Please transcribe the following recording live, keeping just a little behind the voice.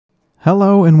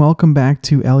Hello and welcome back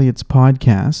to Elliot's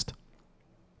podcast.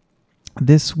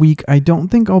 This week, I don't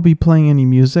think I'll be playing any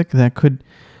music. That could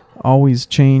always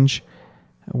change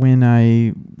when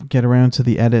I get around to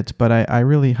the edit, but I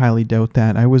really highly doubt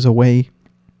that. I was away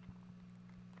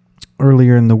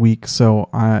earlier in the week, so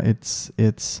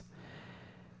it's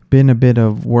been a bit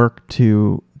of work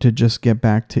to just get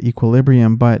back to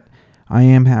equilibrium, but I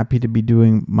am happy to be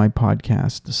doing my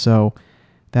podcast. So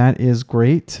that is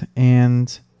great,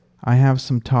 and I have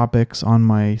some topics on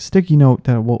my sticky note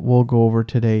that we'll go over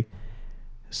today.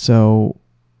 So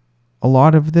a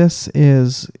lot of this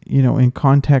is, in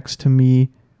context to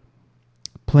me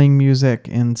playing music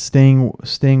and staying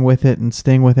with it and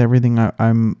staying with everything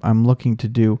I'm looking to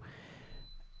do.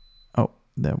 Oh,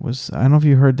 that was, I don't know if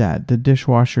you heard that. The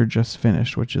dishwasher just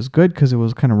finished, which is good because it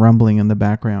was kind of rumbling in the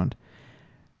background.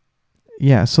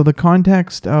 Yeah, so the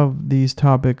context of these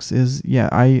topics is,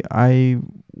 I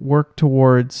work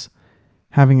towards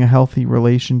having a healthy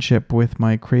relationship with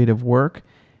my creative work,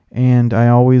 and I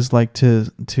always like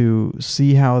to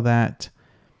see how that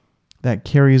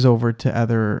carries over to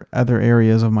other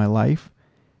areas of my life,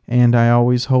 and I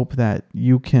always hope that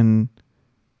you can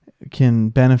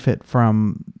benefit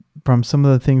from some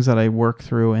of the things that I work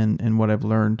through and what I've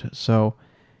learned. So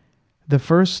the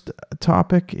first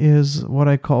topic is what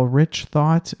I call rich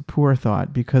thought, poor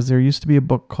thought, because there used to be a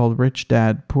book called Rich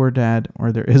Dad, Poor Dad,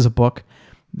 or there is a book,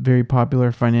 very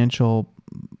popular financial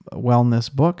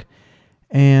wellness book.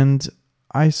 And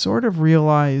I sort of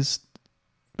realized,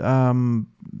 some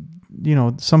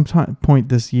point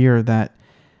this year that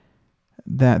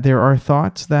there are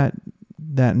thoughts that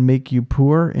make you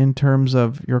poor in terms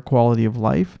of your quality of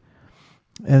life.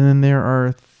 And then there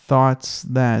are thoughts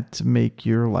that make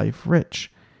your life rich.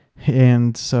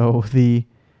 And so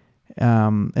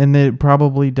and it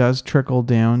probably does trickle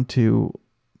down to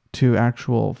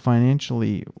actual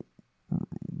financially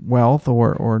wealth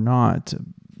or not.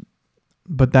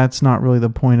 But that's not really the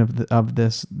point of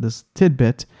this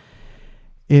tidbit.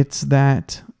 It's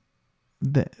that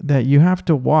you have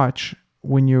to watch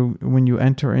when you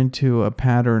enter into a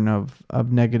pattern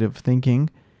of negative thinking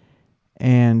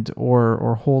and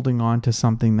or holding on to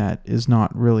something that is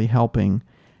not really helping.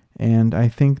 And I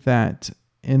think that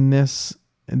in this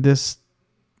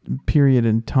period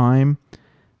in time,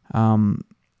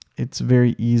 it's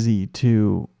very easy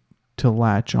to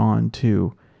latch on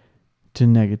to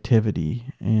negativity,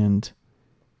 and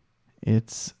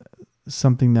it's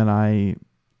something that I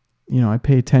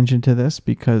pay attention to this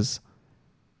because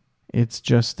it's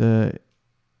just a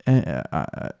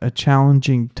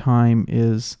challenging time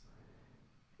is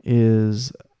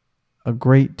a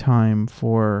great time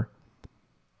for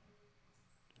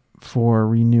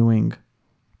renewing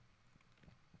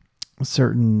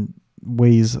certain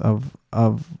ways of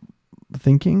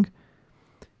thinking,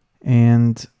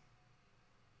 and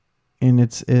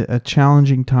it's a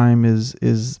challenging time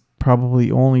is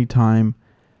probably only time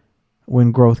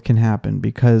when growth can happen,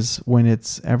 because when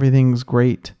everything's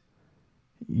great,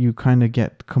 you kind of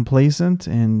get complacent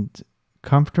and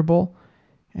comfortable,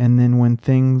 and then when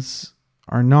things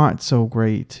are not so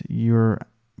great, you're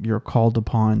called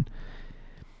upon,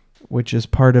 which is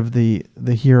part of the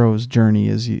hero's journey.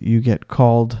 Is you get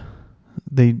called.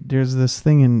 There's this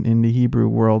thing in the Hebrew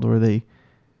world where they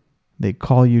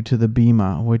call you to the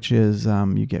bima, which is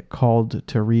you get called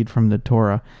to read from the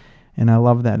Torah. And I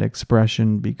love that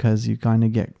expression because you kind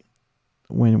of get,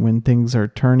 when things are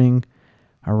turning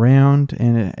around,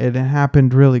 and it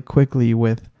happened really quickly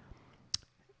with,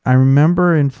 I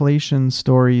remember inflation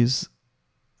stories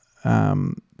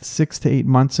 6 to 8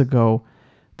 months ago.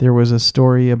 There was a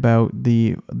story about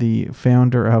the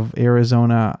founder of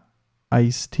Arizona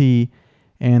iced tea,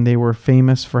 and they were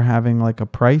famous for having like a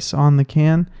price on the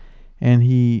can. And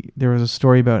there was a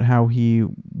story about how he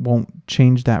won't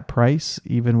change that price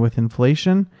even with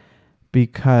inflation,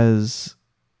 because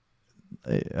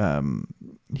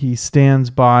he stands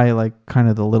by like kind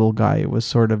of the little guy. It was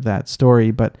sort of that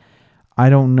story, but I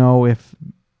don't know if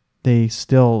they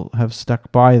still have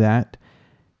stuck by that.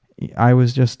 I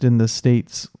was just in the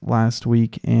States last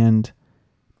week, and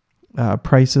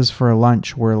prices for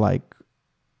lunch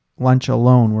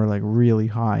alone were like really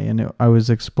high. And I was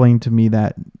explained to me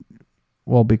that,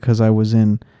 well, because I was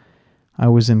in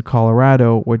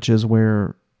Colorado, which is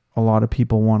where a lot of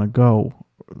people want to go.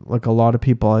 Like a lot of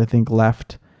people, I think,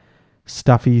 left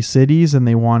stuffy cities and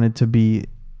they wanted to be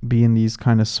in these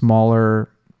kind of smaller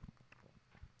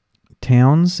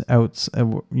towns,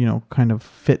 kind of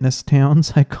fitness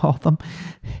towns, I call them.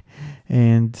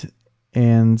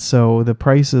 And so the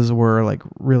prices were like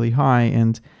really high.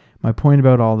 And my point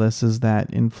about all this is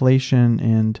that inflation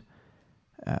and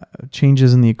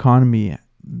changes in the economy,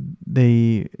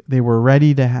 they were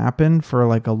ready to happen for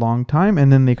like a long time,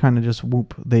 and then they kind of just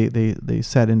they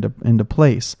set into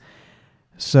place.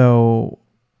 So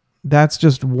that's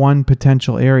just one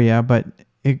potential area, but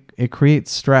it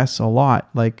creates stress a lot,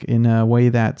 like in a way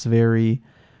that's very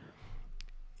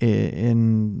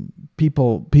in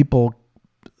people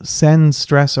send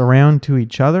stress around to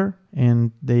each other,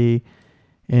 and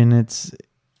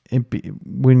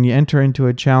when you enter into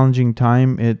a challenging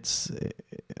time, it's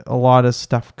a lot of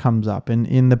stuff comes up. And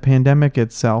in the pandemic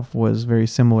itself was very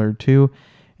similar too,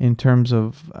 in terms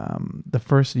of the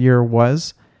first year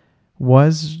was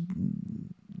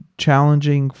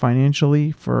challenging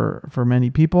financially for many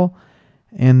people,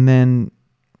 and then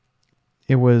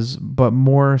but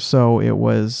more so it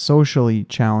was socially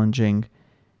challenging.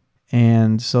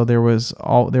 And so there was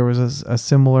a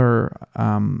similar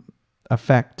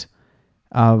effect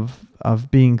of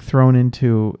being thrown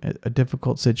into a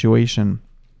difficult situation.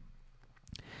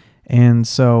 And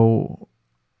so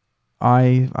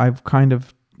I've kind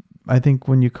of, I think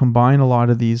when you combine a lot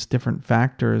of these different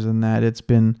factors, and that it's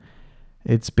been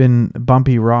a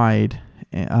bumpy ride,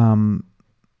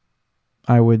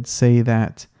 I would say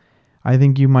that I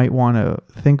think you might want to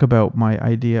think about my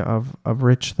idea of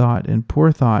rich thought and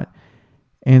poor thought,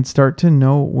 and start to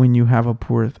know when you have a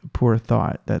poor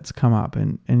thought that's come up.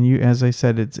 And you, as I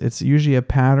said, it's usually a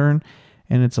pattern,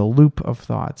 and it's a loop of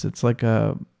thoughts. It's like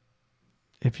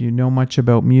if you know much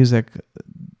about music,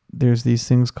 there's these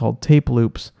things called tape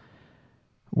loops,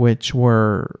 which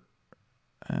were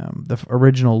the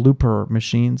original looper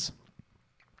machines.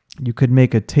 You could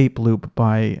make a tape loop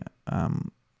by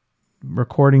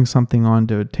recording something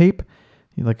onto a tape,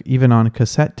 like even on a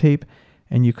cassette tape,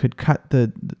 and you could cut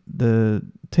the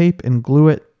tape and glue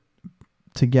it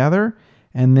together,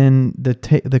 and then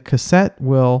the cassette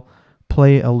will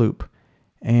play a loop.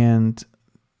 And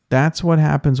that's what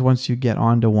happens once you get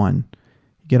onto one.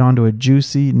 You get onto a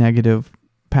juicy negative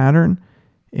pattern.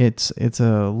 It's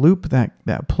a loop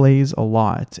that plays a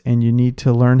lot, and you need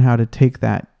to learn how to take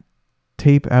that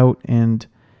tape out and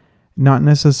not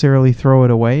necessarily throw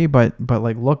it away, but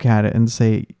like look at it and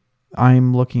say,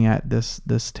 I'm looking at this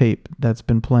tape that's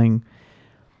been playing.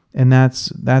 And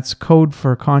that's code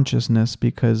for consciousness,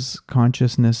 because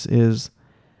consciousness is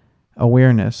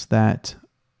awareness, that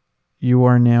you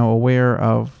are now aware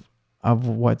of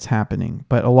what's happening.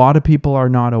 But a lot of people are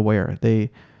not aware. They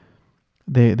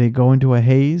go into a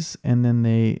haze, and then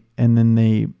they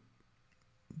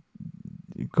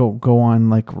go on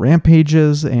like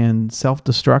rampages and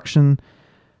self-destruction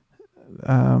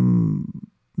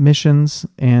missions,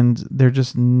 and they're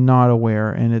just not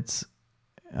aware. And it's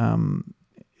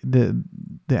the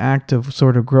act of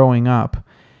sort of growing up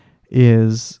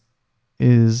is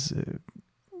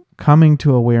coming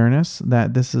to awareness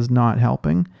that this is not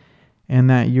helping, and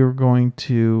that you're going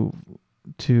to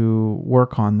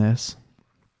work on this.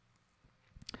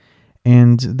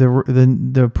 And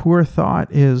the poor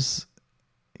thought is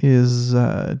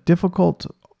difficult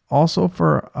also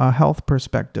for a health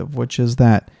perspective, which is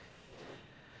that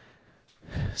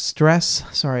stress.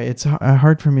 Sorry, it's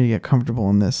hard for me to get comfortable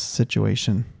in this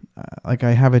situation. Like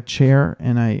I have a chair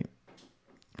and I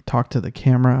talk to the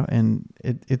camera, and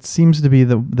it seems to be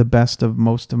the best of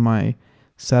most of my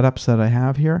setups that I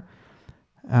have here.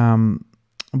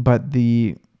 But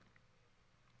the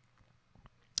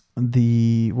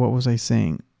what was I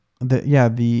saying?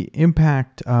 The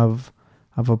impact of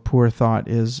a poor thought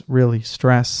is really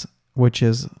stress, which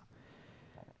is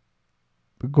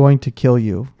going to kill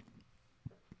you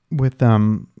with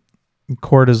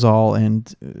cortisol,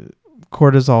 and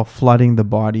cortisol flooding the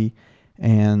body,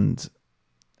 and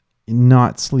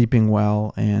not sleeping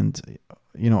well, and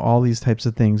all these types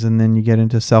of things. And then you get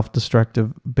into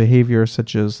self-destructive behavior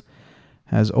such as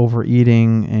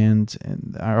overeating, and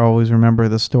I always remember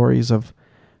the stories of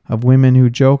women who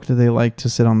joke that they like to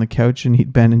sit on the couch and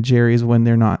eat Ben and Jerry's when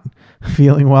they're not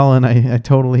feeling well, and I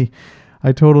totally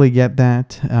get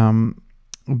that.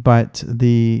 But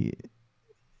the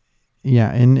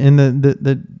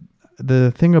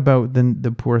thing about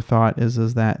the poor thought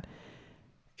is that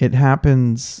it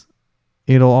happens.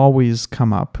 It'll always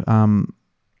come up.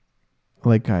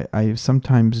 Like I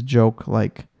sometimes joke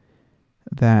like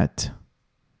that.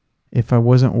 If I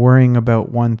wasn't worrying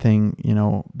about one thing,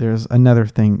 there's another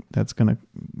thing that's going to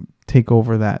take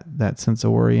over that sense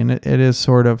of worry. And it is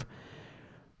sort of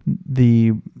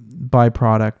the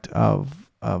byproduct of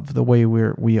the way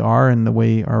we are and the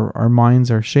way our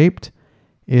minds are shaped,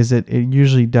 is it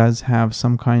usually does have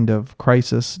some kind of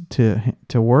crisis to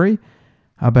worry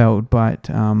about. But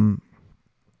I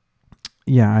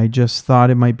just thought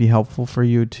it might be helpful for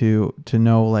you to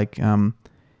know, like,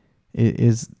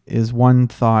 is one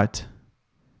thought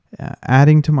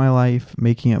adding to my life,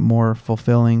 making it more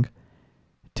fulfilling,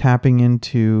 tapping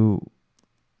into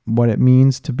what it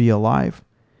means to be alive?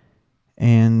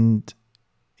 And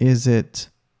is it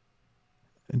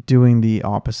doing the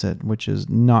opposite, which is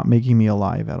not making me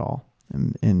alive at all?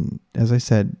 And as I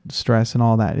said, stress and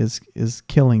all that is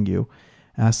killing you.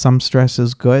 Some stress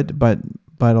is good, but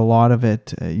a lot of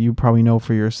it, you probably know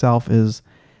for yourself, is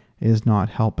not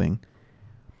helping.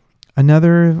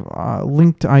 Another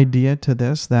linked idea to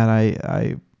this that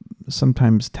I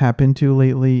sometimes tap into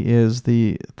lately is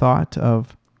the thought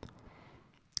of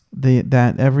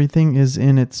that everything is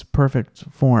in its perfect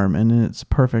form and in its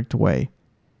perfect way.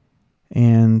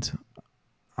 And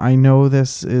I know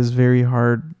this is very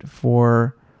hard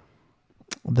for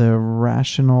the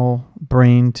rational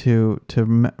brain to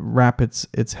wrap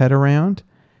its head around,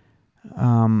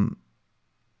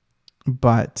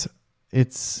 but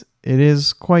it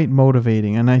is quite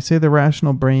motivating. And I say the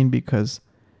rational brain because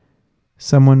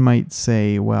someone might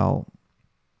say, well,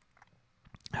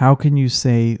 how can you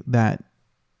say that,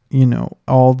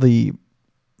 all the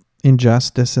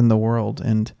injustice in the world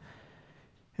and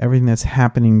everything that's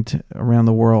happening around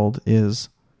the world is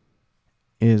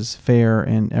fair,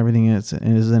 and everything is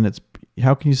in its,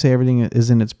 how can you say everything is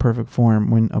in its perfect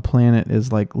form when a planet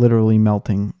is like literally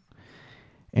melting?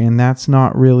 And that's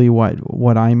not really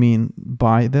what I mean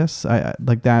by this.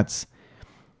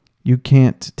 You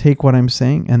can't take what I'm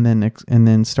saying and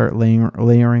then start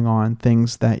layering on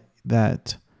things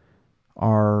that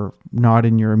are not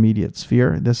in your immediate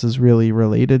sphere. This is really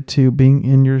related to being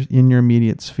in your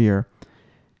immediate sphere.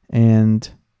 And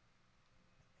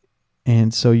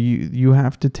so you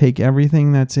have to take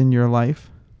everything that's in your life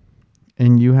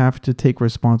and you have to take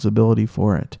responsibility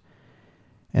for it.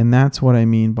 And that's what I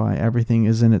mean by everything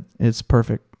is in its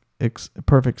perfect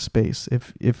space.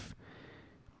 If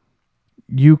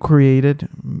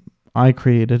I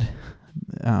created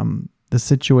the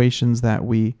situations that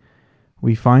we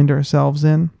find ourselves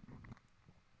in,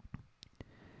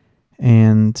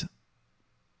 and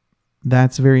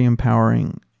that's very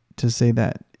empowering to say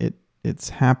that it's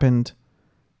happened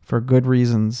for good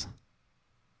reasons,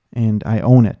 and I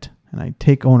own it, and I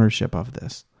take ownership of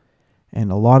this.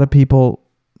 And a lot of people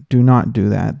do not do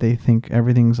that. They think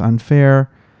everything's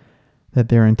unfair, that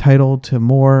they're entitled to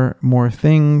more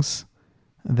things,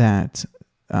 that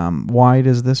why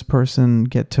does this person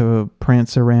get to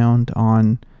prance around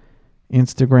on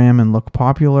Instagram and look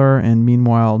popular, and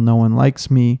meanwhile no one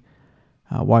likes me?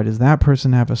 Why does that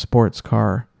person have a sports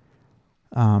car?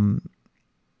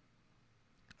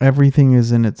 Everything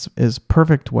is in its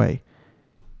perfect way,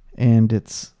 and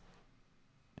it's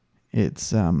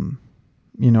if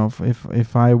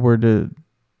I were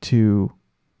to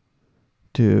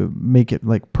make it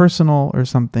like personal or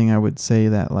something, I would say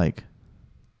that, like,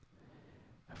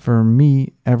 for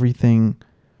me, everything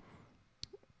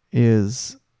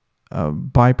is a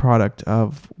byproduct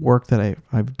of work that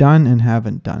I've done and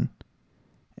haven't done.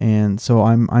 And so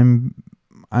I'm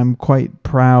quite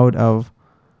proud of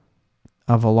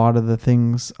a lot of the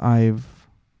things I've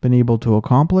been able to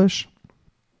accomplish.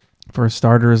 For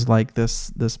starters, like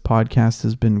this podcast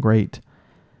has been great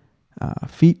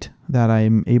feat that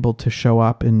I'm able to show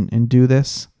up and do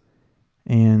this.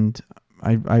 And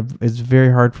it's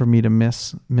very hard for me to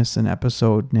miss an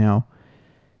episode now.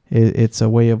 It's a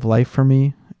way of life for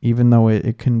me, even though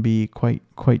it can be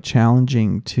quite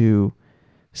challenging to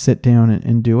sit down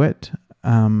and do it.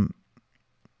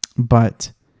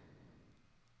 But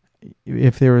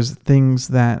if there was things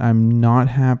that I'm not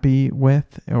happy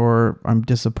with, or I'm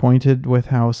disappointed with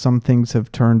how some things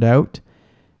have turned out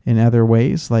in other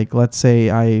ways, like let's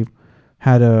say I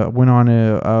went on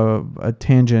a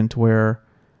tangent where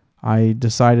I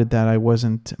decided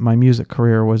that my music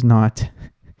career was not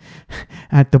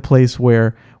at the place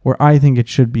where I think it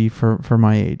should be for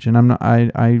my age. And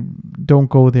I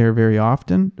don't go there very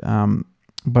often.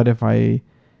 But if I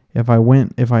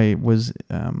was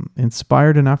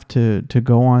inspired enough to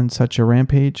go on such a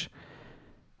rampage,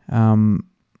 I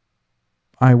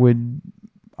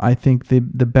think the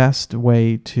best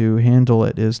way to handle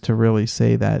it is to really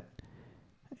say that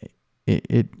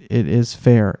it is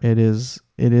fair. It is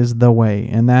the way.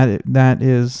 And that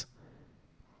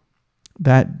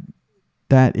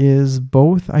is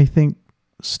both, I think,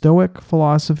 Stoic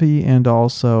philosophy and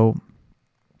also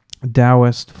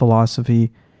Taoist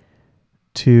philosophy,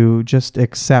 to just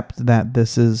accept that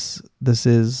this is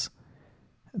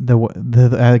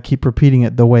the I keep repeating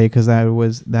it, the way, because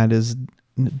that is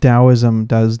Taoism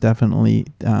does definitely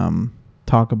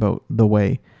talk about the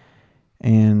way,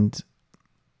 and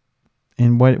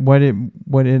what it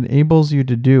enables you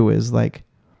to do is, like,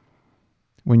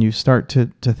 when you start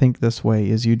to think this way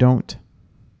is you don't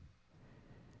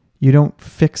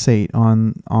fixate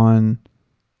on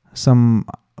some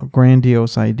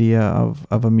grandiose idea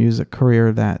of a music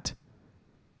career that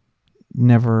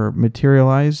never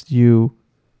materialized. You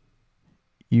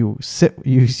sit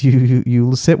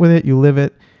with it, you live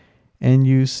it, and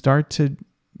you start to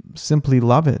simply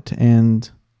love it. And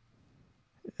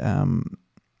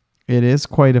it is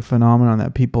quite a phenomenon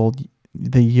that people,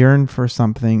 they yearn for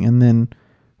something, and then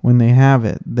when they have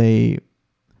it, they're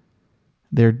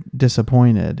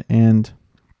disappointed. And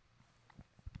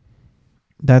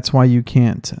that's why you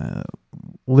can't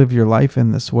live your life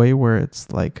in this way where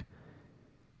it's like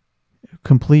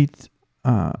complete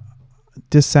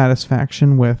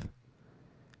dissatisfaction with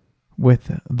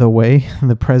the way,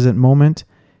 the present moment,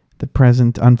 the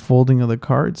present unfolding of the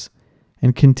cards,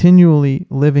 and continually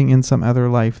living in some other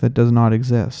life that does not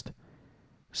exist.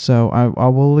 So I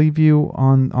will leave you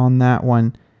on that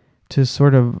one to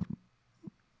sort of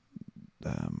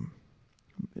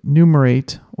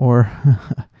numerate or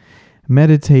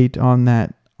meditate on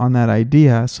that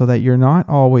idea, so that you're not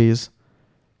always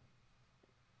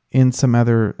in some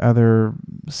other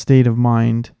state of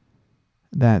mind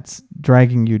that's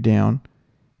dragging you down.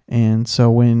 And so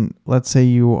when, let's say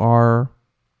you are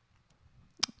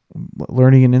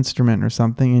learning an instrument or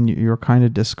something and you're kind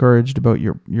of discouraged about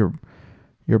your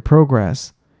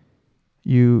progress,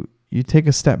 you take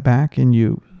a step back and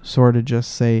you sort of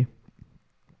just say,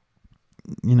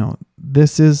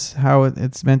 this is how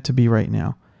it's meant to be right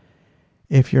now.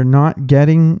 If you're not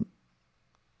getting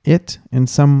it in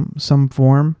some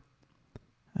form,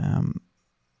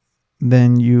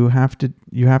 then you have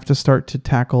to start to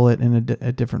tackle it in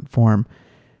a different form.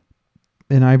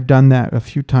 And I've done that a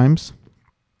few times.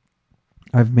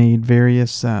 I've made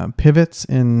various pivots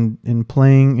in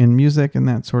playing in music and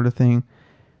that sort of thing,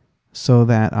 so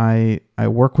that I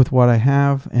work with what I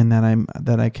have, and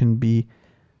that I can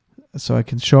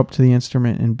show up to the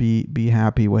instrument and be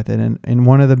happy with it. And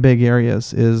one of the big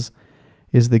areas is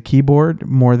the keyboard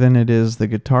more than it is the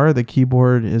guitar. The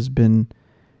keyboard has been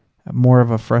more of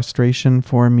a frustration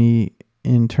for me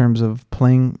in terms of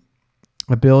playing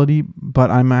ability,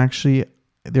 but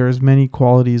there's many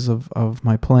qualities of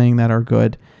my playing that are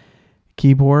good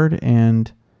keyboard,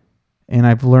 and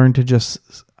I've learned to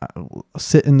just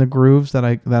sit in the grooves that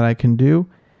I can do,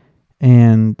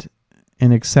 and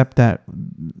accept a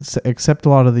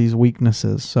lot of these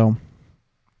weaknesses. So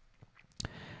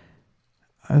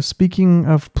speaking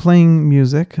of playing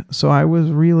music, so I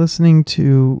was re-listening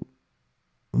to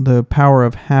The Power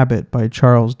of Habit by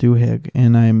Charles Duhigg,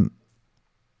 and I'm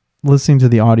listening to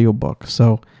the audiobook.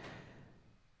 So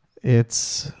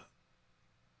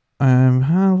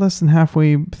I'm less than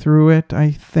halfway through it,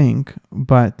 I think,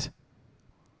 but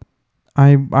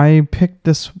I picked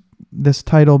this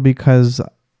title because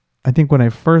I think when I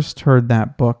first heard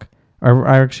that book,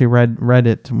 I actually read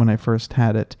it when I first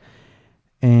had it,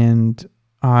 and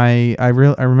I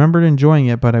remembered enjoying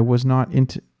it, but I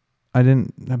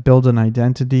didn't build an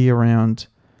identity around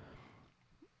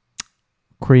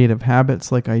creative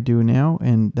habits like I do now,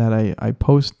 and that I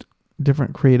post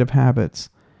different creative habits.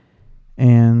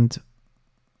 And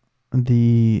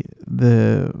the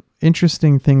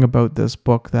interesting thing about this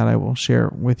book that I will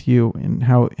share with you, and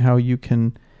how you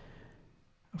can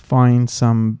find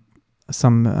some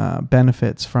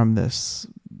benefits from this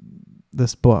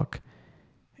book,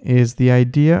 is the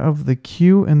idea of the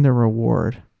cue and the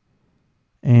reward.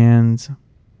 And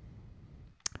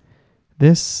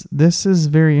this is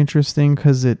very interesting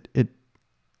because it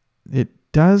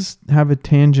does have a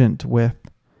tangent with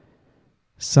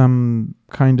some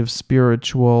kind of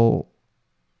spiritual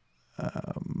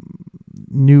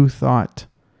new thought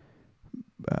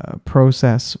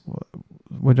process.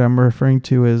 What I'm referring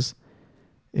to is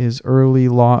early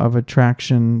law of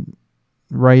attraction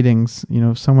writings.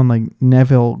 Someone like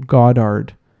Neville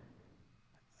Goddard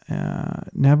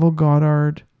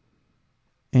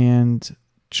and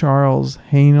Charles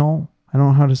Haanel. I don't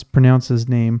know how to pronounce his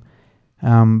name,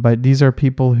 but these are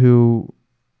people who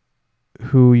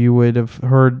you would have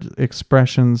heard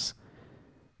expressions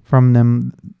from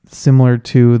them similar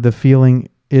to "the feeling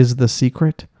is the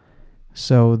secret."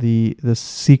 So the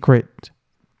secret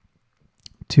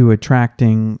to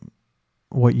attracting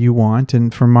what you want.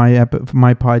 And for my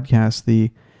podcast,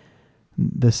 the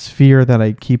sphere that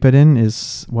I keep it in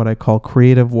is what I call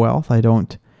creative wealth. I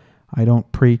don't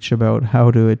preach about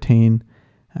how to attain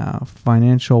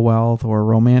financial wealth or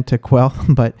romantic wealth,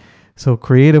 but so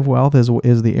creative wealth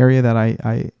is the area that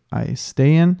I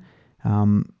stay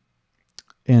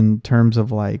in terms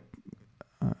of like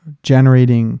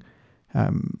generating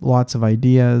lots of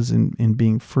ideas, and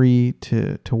being free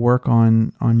to work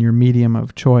on your medium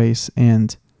of choice.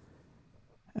 And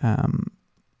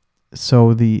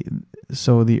so the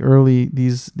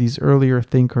these earlier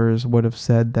thinkers would have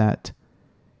said that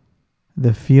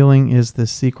the feeling is the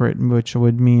secret, which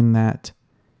would mean that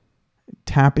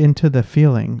tap into the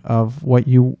feeling of what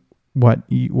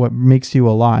makes you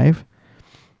alive,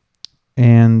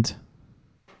 and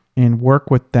work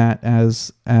with that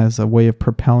as a way of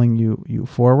propelling you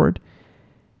forward.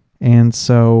 And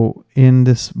so in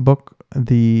this book,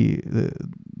 the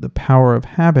Power of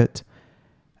Habit,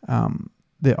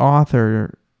 the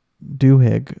author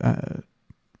Duhigg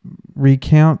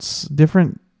recounts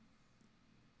different,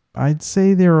 I'd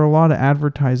say there are a lot of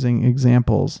advertising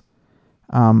examples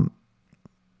of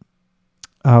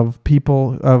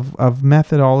people, of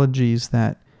methodologies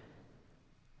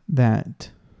that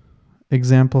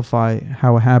exemplify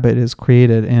how a habit is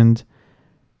created. And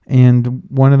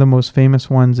one of the most famous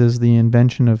ones is the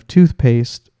invention of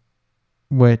toothpaste,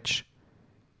 which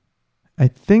I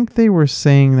think they were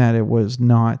saying that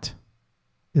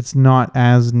it's not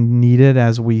as needed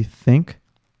as we think.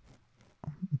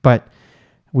 But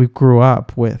we grew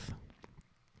up with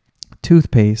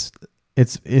toothpaste.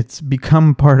 It's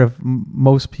become part of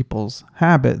most people's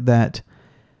habit that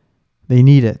they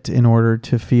need it in order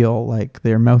to feel like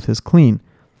their mouth is clean.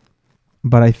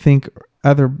 But I think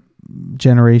other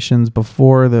generations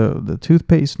before the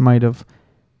toothpaste might have,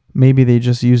 maybe they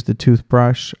just used the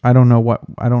toothbrush. I don't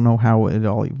know how it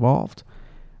all evolved.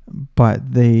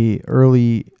 But the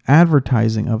early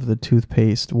advertising of the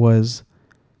toothpaste was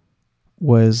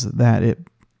that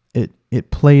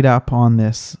it played up on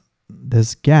this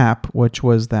gap, which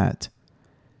was that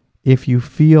if you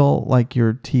feel like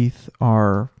your teeth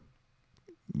are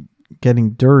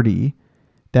getting dirty,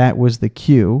 that was the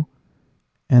cue.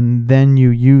 And then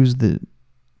you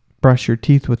brush your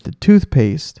teeth with the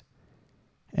toothpaste,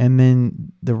 and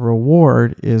then the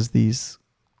reward is these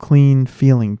clean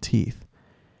feeling teeth.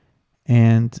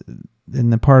 And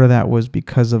the part of that was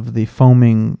because of the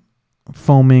foaming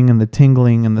and the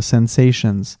tingling and the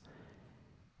sensations.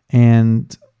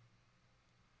 And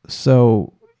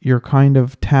so you're kind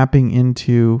of tapping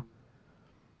into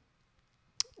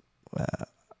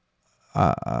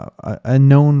a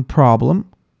known problem,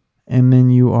 and then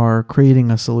you are creating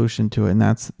a solution to it. And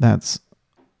that's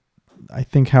I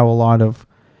think how a lot of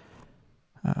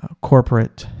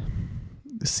corporate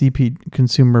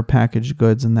consumer packaged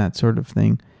goods and that sort of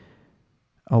thing,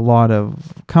 a lot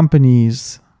of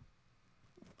companies,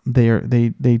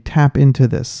 they tap into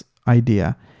this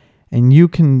idea, and you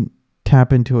can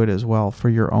tap into it as well for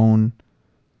your own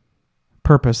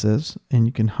purposes, and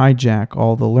you can hijack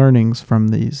all the learnings from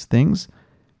these things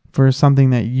for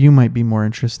something that you might be more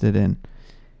interested in.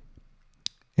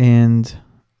 And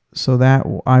so that,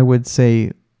 I would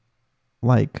say,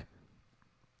 like,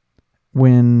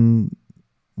 when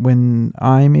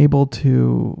I'm able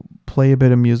to play a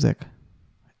bit of music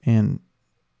and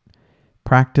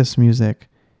practice music,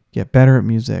 get better at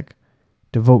music,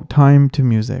 devote time to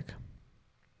music,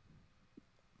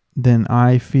 then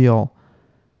I feel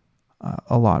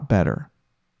a lot better.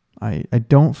 I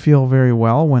don't feel very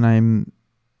well when I'm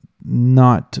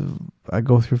not. I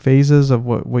go through phases of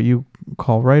what you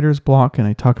call writer's block, and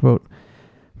I talk about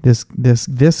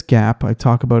this gap. I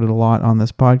talk about it a lot on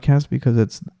this podcast because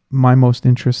it's my most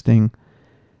interesting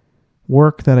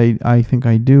work that I think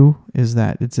I do, is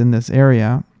that it's in this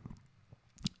area,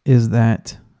 is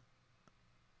that,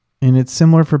 and it's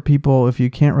similar for people, if you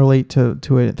can't relate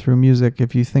to it through music,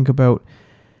 if you think about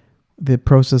the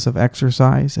process of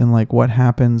exercise and like what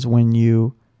happens when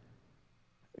you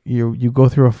go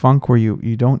through a funk where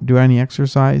you don't do any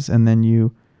exercise, and then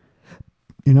you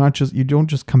don't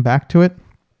just come back to it.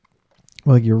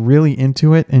 Like, you're really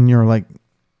into it, and you're like,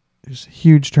 there's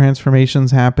huge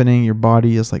transformations happening. Your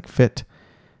body is like fit,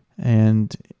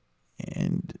 and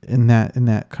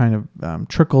that kind of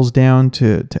trickles down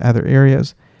to other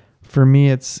areas. For me,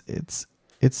 it's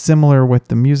similar with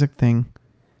the music thing,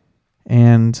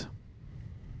 and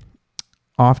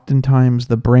oftentimes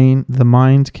the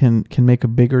mind can make a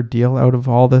bigger deal out of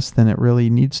all this than it really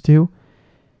needs to.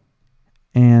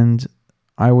 And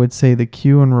I would say the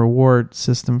cue and reward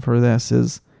system for this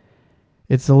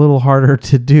it's a little harder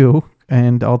to do,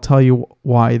 and I'll tell you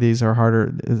why these are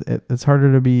harder. It's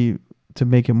harder to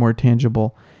make it more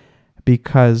tangible,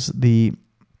 because the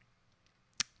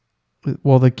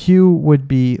cue would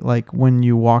be like when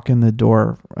you walk in the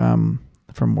door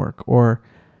from work, or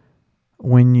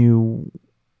when you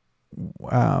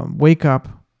wake up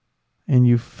and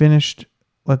you finished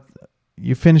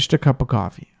a cup of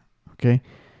coffee. Okay,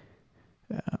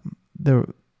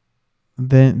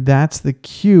 then that's the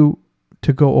cue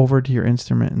to go over to your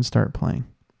instrument and start playing.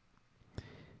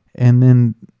 And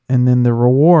then the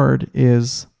reward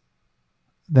is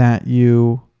that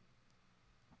you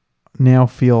now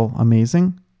feel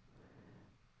amazing.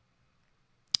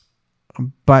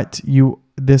 But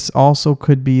this also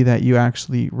could be that you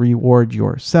actually reward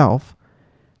yourself.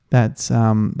 That's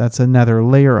another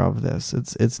layer of this.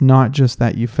 It's not just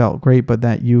that you felt great, but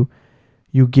that you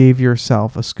gave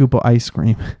yourself a scoop of ice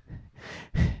cream.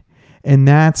 And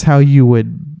that's how you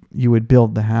would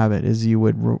build the habit, is you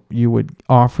would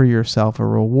offer yourself a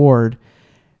reward,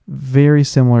 very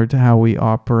similar to how we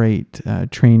operate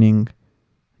training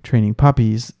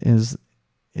puppies, is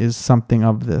something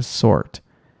of this sort.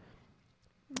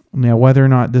 Now, whether or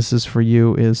not this is for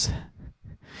you is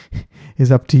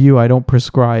up to you. I don't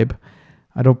prescribe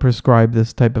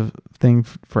this type of thing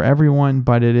for everyone,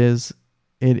 but it is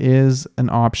an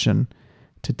option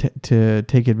to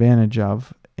take advantage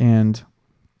of, and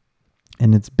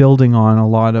it's building on a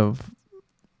lot of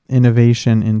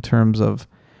innovation in terms of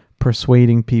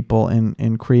persuading people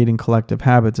and creating collective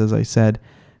habits. As I said,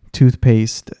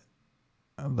 toothpaste,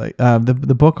 like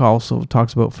the book also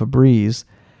talks about Febreze.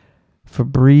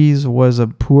 Febreze was a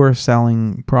poor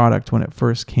selling product when it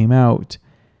first came out,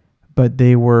 but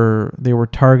they were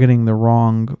targeting the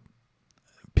wrong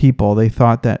people. They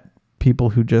thought that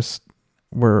people who just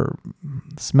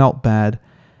smelt bad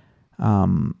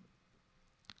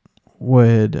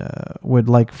would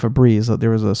like Febreze.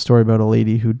 There was a story about a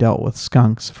lady who dealt with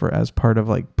skunks as part of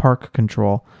like park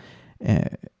control,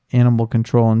 animal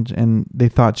control, and they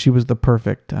thought she was the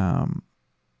perfect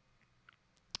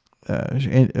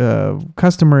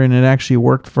customer, and it actually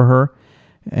worked for her.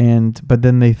 But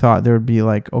then they thought there would be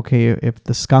like, okay, if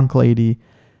the skunk lady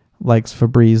likes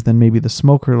Febreze, then maybe the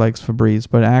smoker likes Febreze.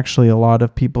 But actually, a lot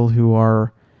of people who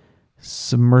are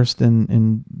submersed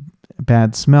in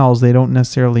bad smells, they don't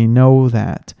necessarily know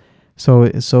that. So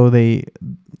they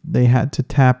had to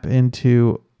tap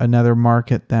into another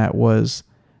market that was,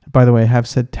 by the way, I have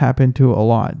said tap into a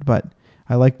lot, but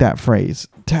I like that phrase,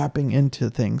 tapping into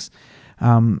things.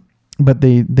 But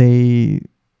they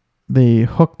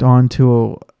hooked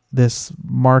onto this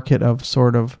market of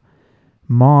sort of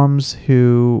moms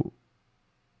who,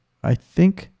 I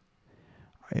think,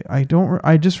 I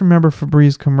just remember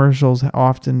Febreze commercials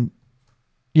often.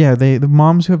 Yeah, the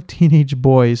moms who have teenage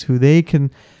boys who they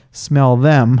can smell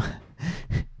them,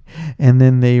 and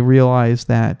then they realize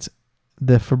that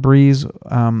the Febreze,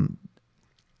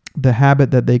 the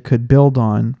habit that they could build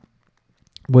on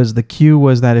was the cue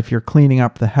was that if you're cleaning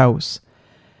up the house,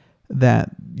 that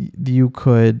you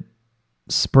could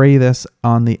spray this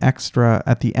on the extra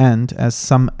at the end as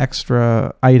some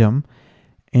extra item,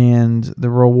 and the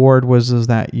reward was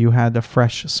that you had a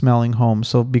fresh smelling home.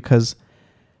 So because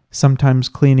sometimes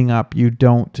cleaning up, you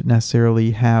don't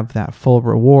necessarily have that full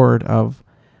reward of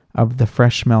the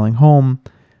fresh smelling home,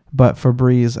 but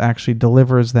Febreze actually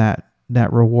delivers that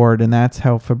reward, and that's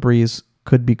how Febreze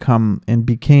could become and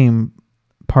became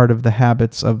part of the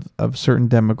habits of certain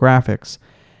demographics,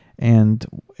 and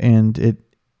it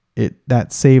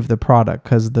that saved the product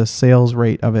because the sales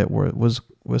rate of it was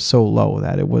so low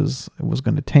that it was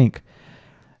going to tank.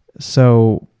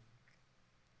 So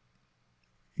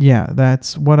yeah,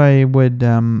 that's what I would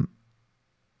one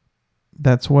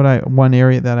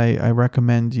area that I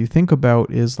recommend you think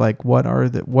about is like what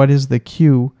is the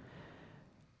cue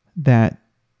that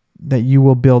you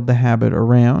will build the habit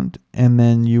around, and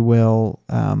then you will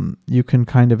you can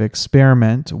kind of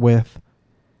experiment with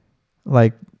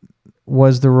like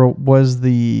was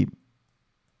the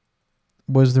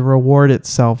reward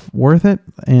itself worth it?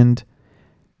 And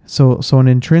so an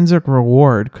intrinsic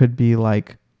reward could be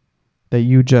like that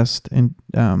you just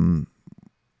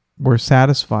were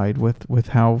satisfied with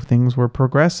how things were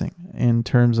progressing in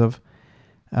terms of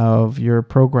your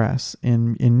progress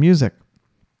in music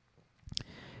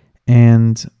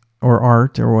and or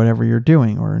art or whatever you're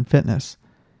doing, or in fitness.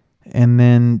 And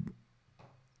then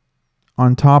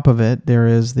on top of it, there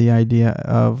is the idea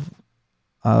of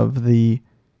the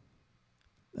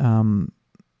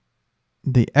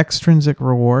extrinsic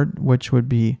reward, which would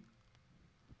be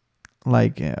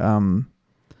like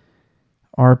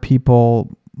are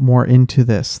people more into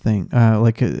this thing?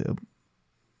 Like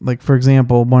for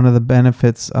example, one of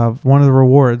the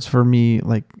rewards for me,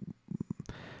 like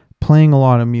playing a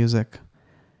lot of music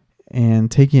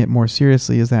and taking it more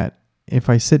seriously, is that if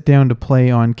I sit down to play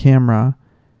on camera,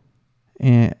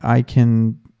 and I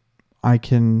can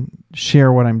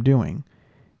share what I'm doing,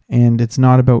 and it's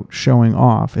not about showing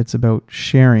off, it's about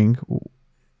sharing.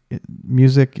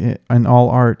 Music and all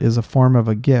art is a form of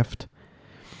a gift,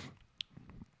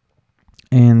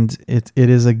 And it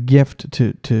is a gift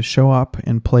to show up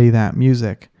and play that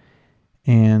music.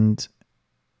 And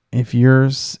if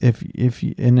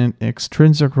an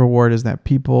extrinsic reward is that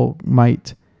people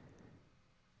might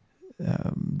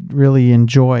really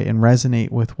enjoy and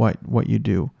resonate with what you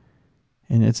do.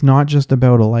 And it's not just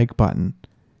about a like button.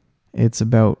 It's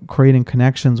about creating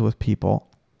connections with people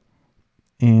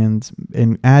and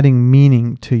adding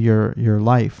meaning to your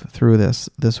life through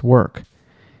this work.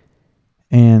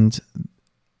 And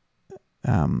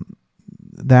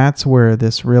that's where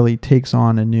this really takes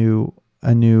on a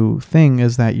new thing,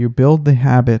 is that you build the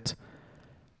habit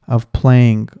of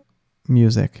playing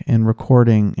music and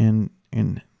recording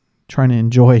and trying to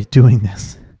enjoy doing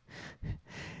this.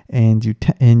 And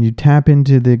you tap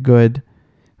into the good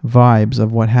vibes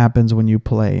of what happens when you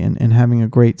play and having a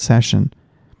great session.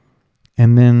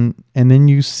 And then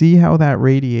you see how that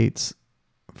radiates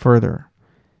further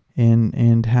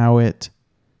and how it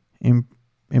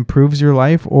improves your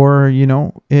life, or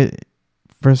it,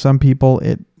 for some people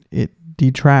it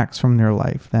detracts from their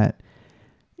life. That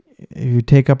if you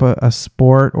take up a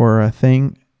sport or a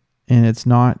thing and it's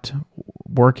not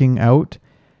working out,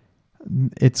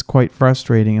 it's quite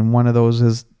frustrating. And one of those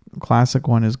is classic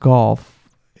one is golf.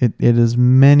 It is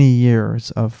many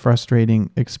years of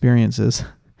frustrating experiences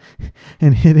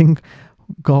and hitting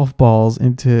golf balls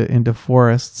into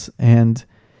forests, and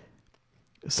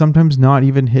sometimes not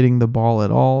even hitting the ball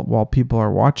at all while people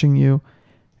are watching you.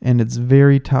 And it's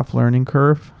very tough learning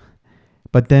curve.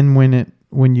 But then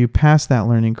when you pass that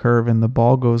learning curve and the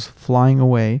ball goes flying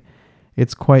away,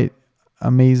 it's quite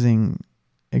amazing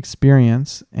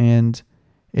experience. And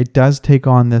it does take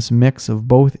on this mix of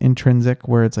both intrinsic,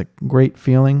 where it's like great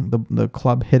feeling, the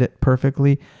club hit it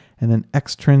perfectly, and then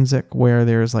extrinsic, where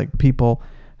there's like people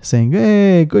saying,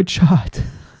 "Hey, good shot."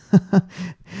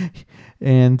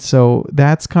 And so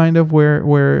that's kind of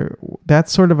where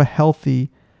that's sort of a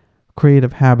healthy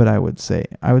creative habit, I would say.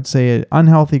 I would say an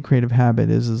unhealthy creative habit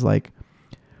is like,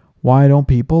 why don't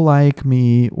people like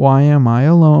me? Why am I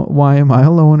alone? Why am I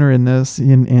a loner in this?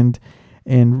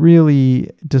 And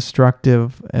really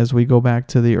destructive, as we go back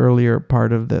to the earlier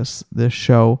part of this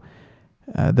show,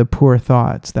 the poor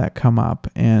thoughts that come up.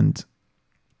 And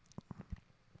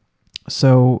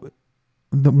so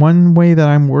the one way that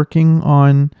I'm working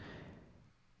on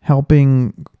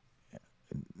helping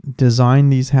design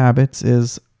these habits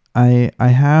is I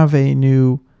have a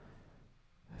new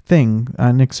thing,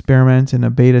 an experiment and a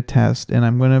beta test, and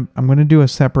I'm gonna do a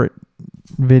separate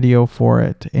video for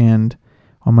it and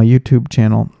on my YouTube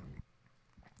channel.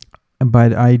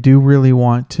 But I do really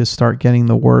want to start getting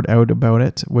the word out about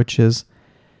it, which is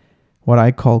what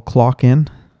I call clock in.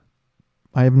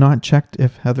 I have not checked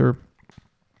if other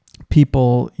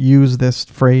people use this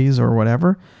phrase or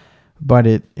whatever, but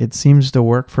it seems to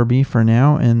work for me for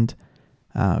now. And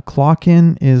clock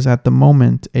in is at the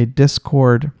moment a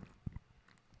Discord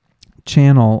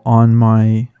channel on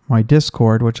my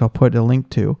Discord, which I'll put a link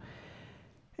to.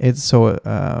 It's so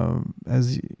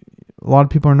as a lot of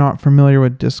people are not familiar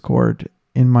with Discord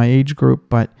in my age group,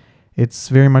 but it's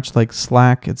very much like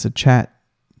Slack. It's a chat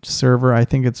server. I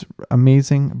think it's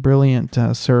amazing, brilliant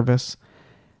service.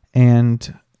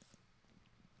 And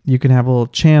you can have little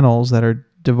channels that are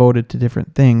devoted to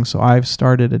different things. So I've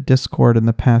started a Discord in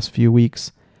the past few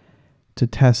weeks to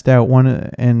test out one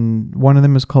of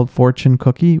them is called Fortune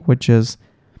Cookie, which is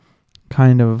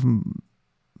kind of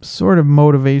sort of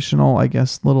motivational, I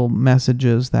guess, little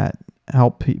messages that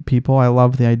help people. I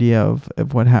love the idea of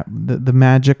what the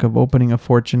magic of opening a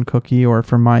fortune cookie, or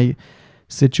for my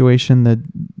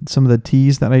situation, some of the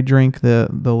teas that I drink, the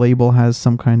label has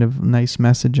some kind of nice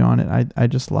message on it. I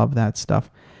just love that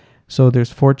stuff. So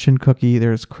there's Fortune Cookie,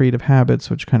 there's Creative Habits,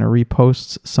 which kind of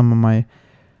reposts some of my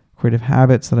creative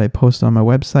habits that I post on my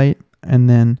website. And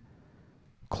then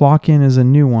Clock In is a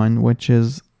new one, which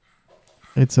is,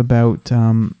 it's about,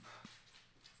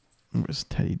 what's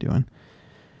Teddy doing?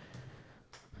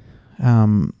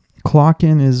 Clock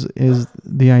In is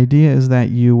the idea is that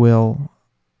you will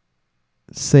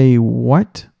say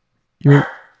what you're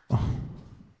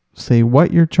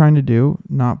trying to do,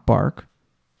 not bark.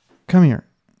 Come here.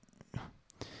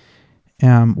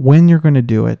 When you're going to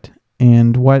do it,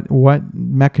 and what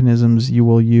mechanisms you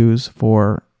will use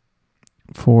for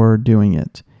doing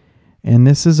it. And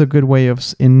this is a good way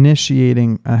of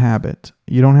initiating a habit.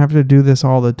 You don't have to do this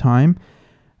all the time,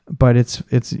 but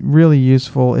it's really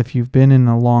useful if you've been in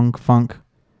a long funk,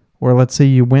 or let's say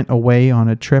you went away on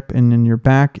a trip and then you're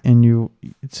back and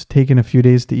it's taken a few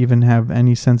days to even have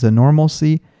any sense of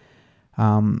normalcy.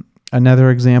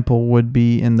 Another example would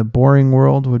be in the boring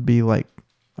world would be like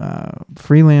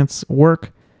freelance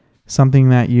work. something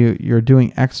that you're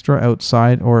doing extra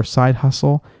outside, or a side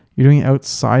hustle you're doing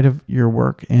outside of your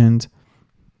work, and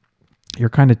you're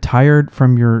kind of tired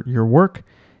from your work,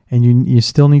 and you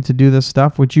still need to do this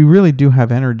stuff, which you really do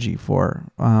have energy for.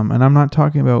 And I'm not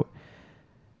talking about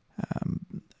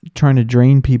trying to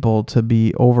drain people to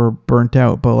be over burnt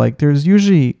out, but like there's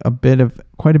usually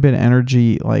quite a bit of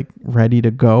energy like ready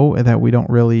to go that we don't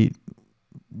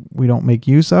make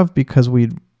use of because we're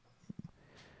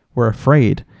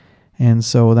afraid. And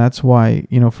so that's why,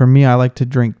 for me, I like to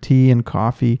drink tea and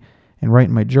coffee and write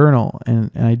in my journal.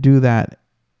 And I do that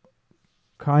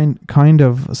kind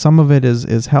of, some of it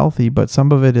is healthy, but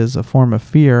some of it is a form of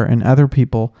fear. And other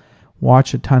people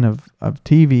watch a ton of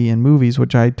TV and movies,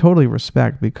 which I totally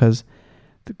respect, because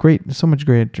so much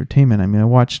great entertainment. I mean, I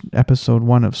watched episode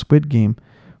 1 of Squid Game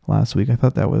last week. I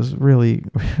thought that was really,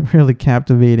 really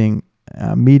captivating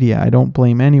media. I don't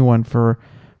blame anyone for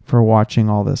watching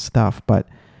all this stuff, but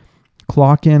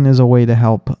clock in is a way to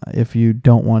help if you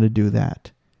don't want to do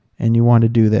that and you want to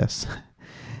do this.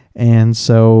 And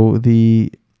so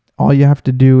all you have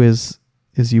to do is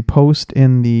you post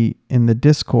in the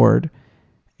Discord,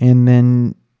 and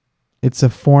then it's a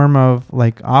form of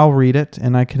like, I'll read it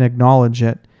and I can acknowledge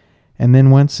it. And then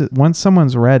once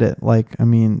someone's read it, like, I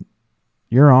mean,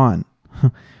 you're on.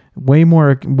 way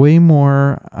more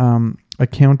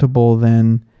accountable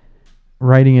than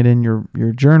writing it in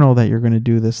your journal that you're going to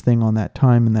do this thing on that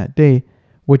time and that day,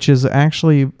 which is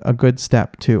actually a good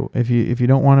step too. If you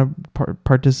don't want to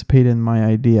participate in my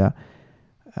idea,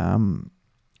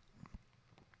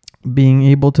 being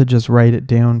able to just write it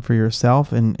down for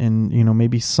yourself and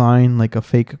maybe sign like a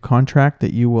fake contract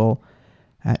that you will,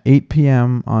 at 8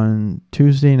 p.m. on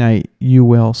Tuesday night, you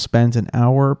will spend an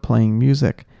hour playing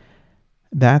music.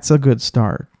 That's a good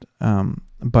start.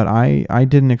 But I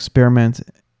did an experiment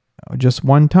just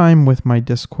one time with my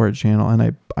Discord channel,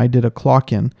 and I did a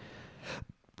clock in,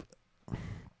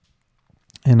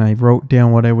 and I wrote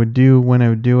down what I would do when I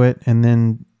would do it, and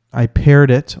then I paired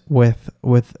it with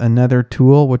another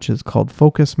tool, which is called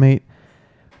FocusMate,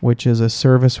 which is a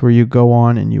service where you go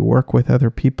on and you work with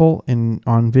other people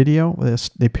on video.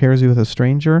 They pairs you with a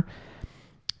stranger,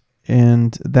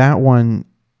 and that one,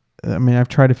 I mean, I've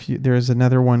tried a few. There's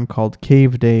another one called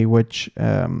Cave Day, which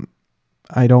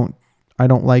I don't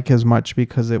like as much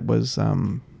because it was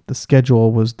the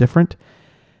schedule was different.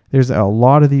 There's a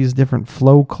lot of these different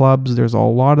flow clubs. There's a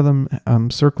lot of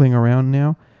them circling around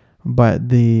now, but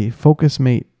the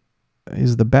FocusMate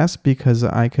is the best because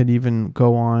I could even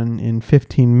go on in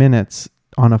 15 minutes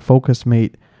on a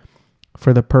FocusMate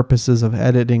for the purposes of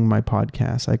editing my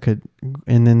podcast.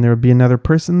 And then there would be another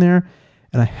person there,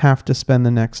 and I have to spend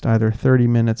the next either 30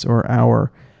 minutes or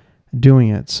hour doing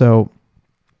it. So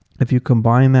if you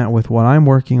combine that with what I'm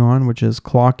working on, which is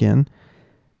clock in,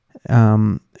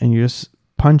 and you just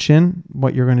punch in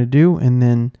what you're going to do, and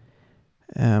then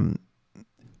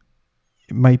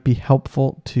it might be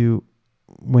helpful to,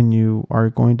 when you are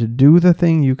going to do the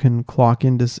thing, you can clock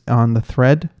in on the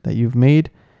thread that you've made.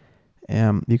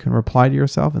 You can reply to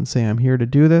yourself and say, I'm here to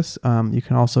do this. You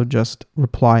can also just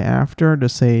reply after to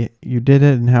say you did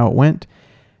it and how it went.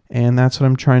 And that's what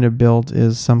I'm trying to build,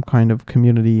 is some kind of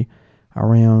community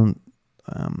around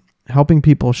helping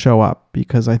people show up,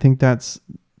 because I think that's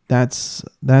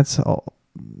all.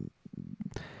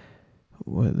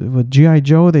 With G.I.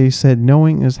 Joe, they said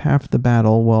knowing is half the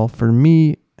battle. Well, for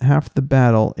me, half the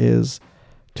battle is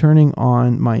turning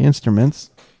on my instruments.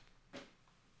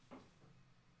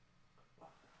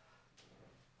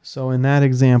 So in that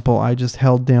example, I just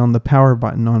held down the power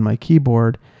button on my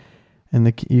keyboard,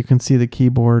 and you can see the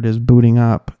keyboard is booting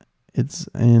up.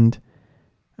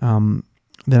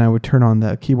 Then I would turn on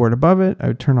the keyboard above it. I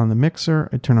would turn on the mixer.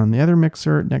 I'd turn on the other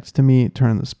mixer next to me,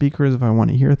 turn on the speakers if I want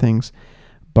to hear things.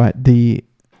 But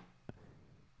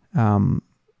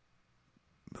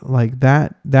like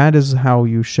that is how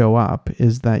you show up,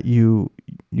 is that you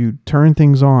turn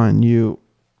things on, you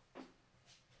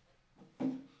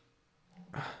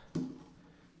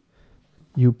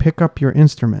pick up your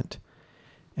instrument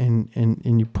and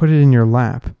you put it in your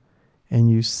lap, and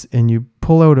you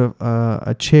pull out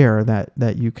a chair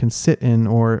that you can sit in,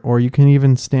 or you can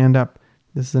even stand up.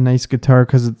 This is a nice guitar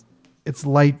because it's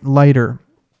lighter.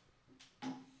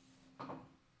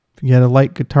 If you get a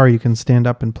light guitar, you can stand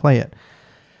up and play it.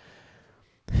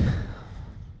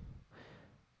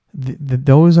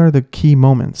 Those are the key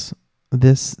moments.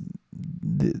 If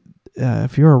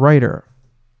you're a writer,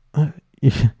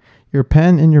 your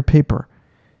pen and your paper,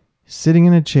 sitting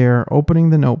in a chair, opening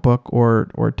the notebook,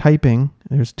 or typing.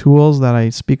 There's tools that I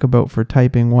speak about for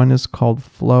typing. One is called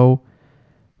Flow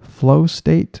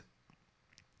State.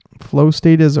 Flow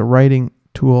State is a writing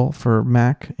tool for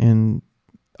Mac and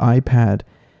iPad,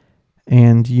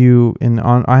 and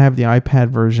I have the iPad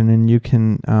version, and you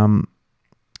can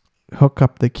hook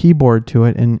up the keyboard to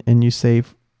it, and you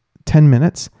save 10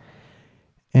 minutes,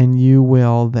 and you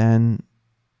will then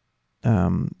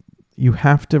you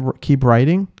have to keep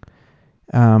writing,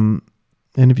 and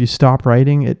if you stop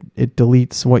writing, it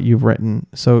deletes what you've written,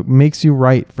 so it makes you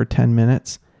write for 10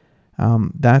 minutes.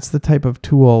 That's the type of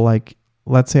tool, like,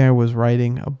 let's say I was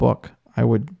writing a book, I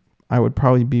would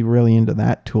probably be really into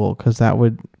that tool, because that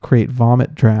would create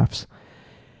vomit drafts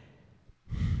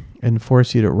and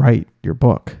force you to write your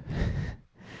book.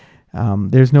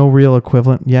 There's no real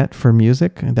equivalent yet for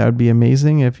music. That would be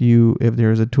amazing if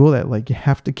there's a tool that, like, you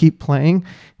have to keep playing,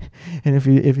 and if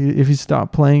you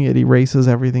stop playing, it erases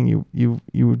everything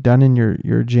you've done in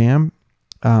your jam.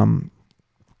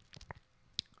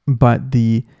 But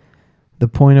the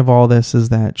point of all this is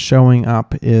that showing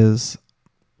up is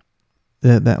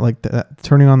that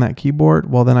turning on that keyboard.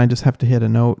 Well, then I just have to hit a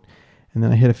note, and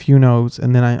then I hit a few notes,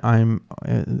 and then I'm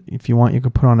if you want, you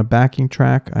could put on a backing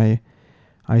track.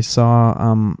 I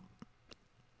saw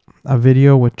a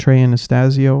video with Trey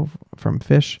Anastasio from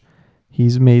Fish.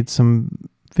 He's made some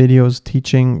videos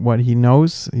teaching what he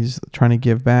knows. He's trying to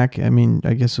give back. I mean,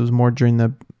 I guess it was more during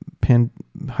the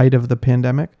height of the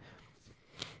pandemic.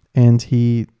 And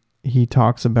he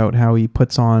talks about how he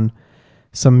puts on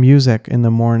some music in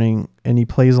the morning, and he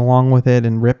plays along with it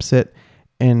and rips it.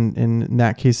 And in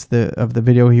that case, of the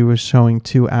video, he was showing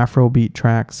 2 Afrobeat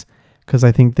tracks, because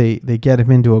I think they get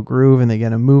him into a groove and they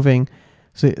get him moving.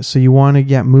 So you want to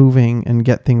get moving and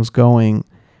get things going.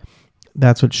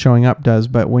 That's what showing up does.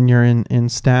 But when you're in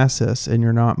stasis and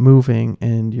you're not moving,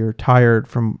 and you're tired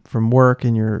from work,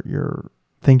 and you're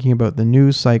thinking about the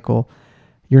news cycle,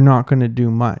 you're not going to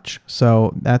do much.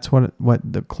 So that's what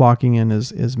the clocking in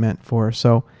is meant for.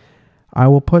 So I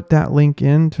will put that link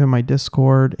into my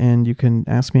Discord, and you can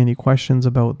ask me any questions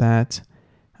about that.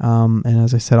 And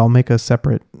as I said, I'll make a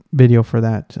separate video for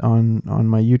that on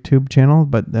my YouTube channel.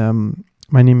 But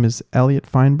my name is Elliot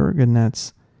Feinberg, and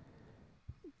that's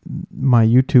my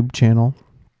YouTube channel.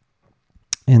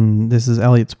 And this is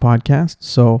Elliot's podcast.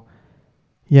 So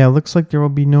yeah, it looks like there will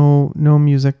be no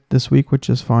music this week, which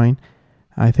is fine.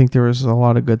 I think there is a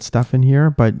lot of good stuff in here,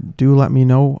 but do let me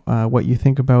know what you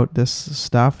think about this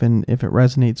stuff and if it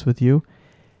resonates with you.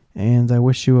 And I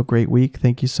wish you a great week.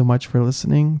 Thank you so much for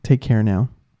listening. Take care now.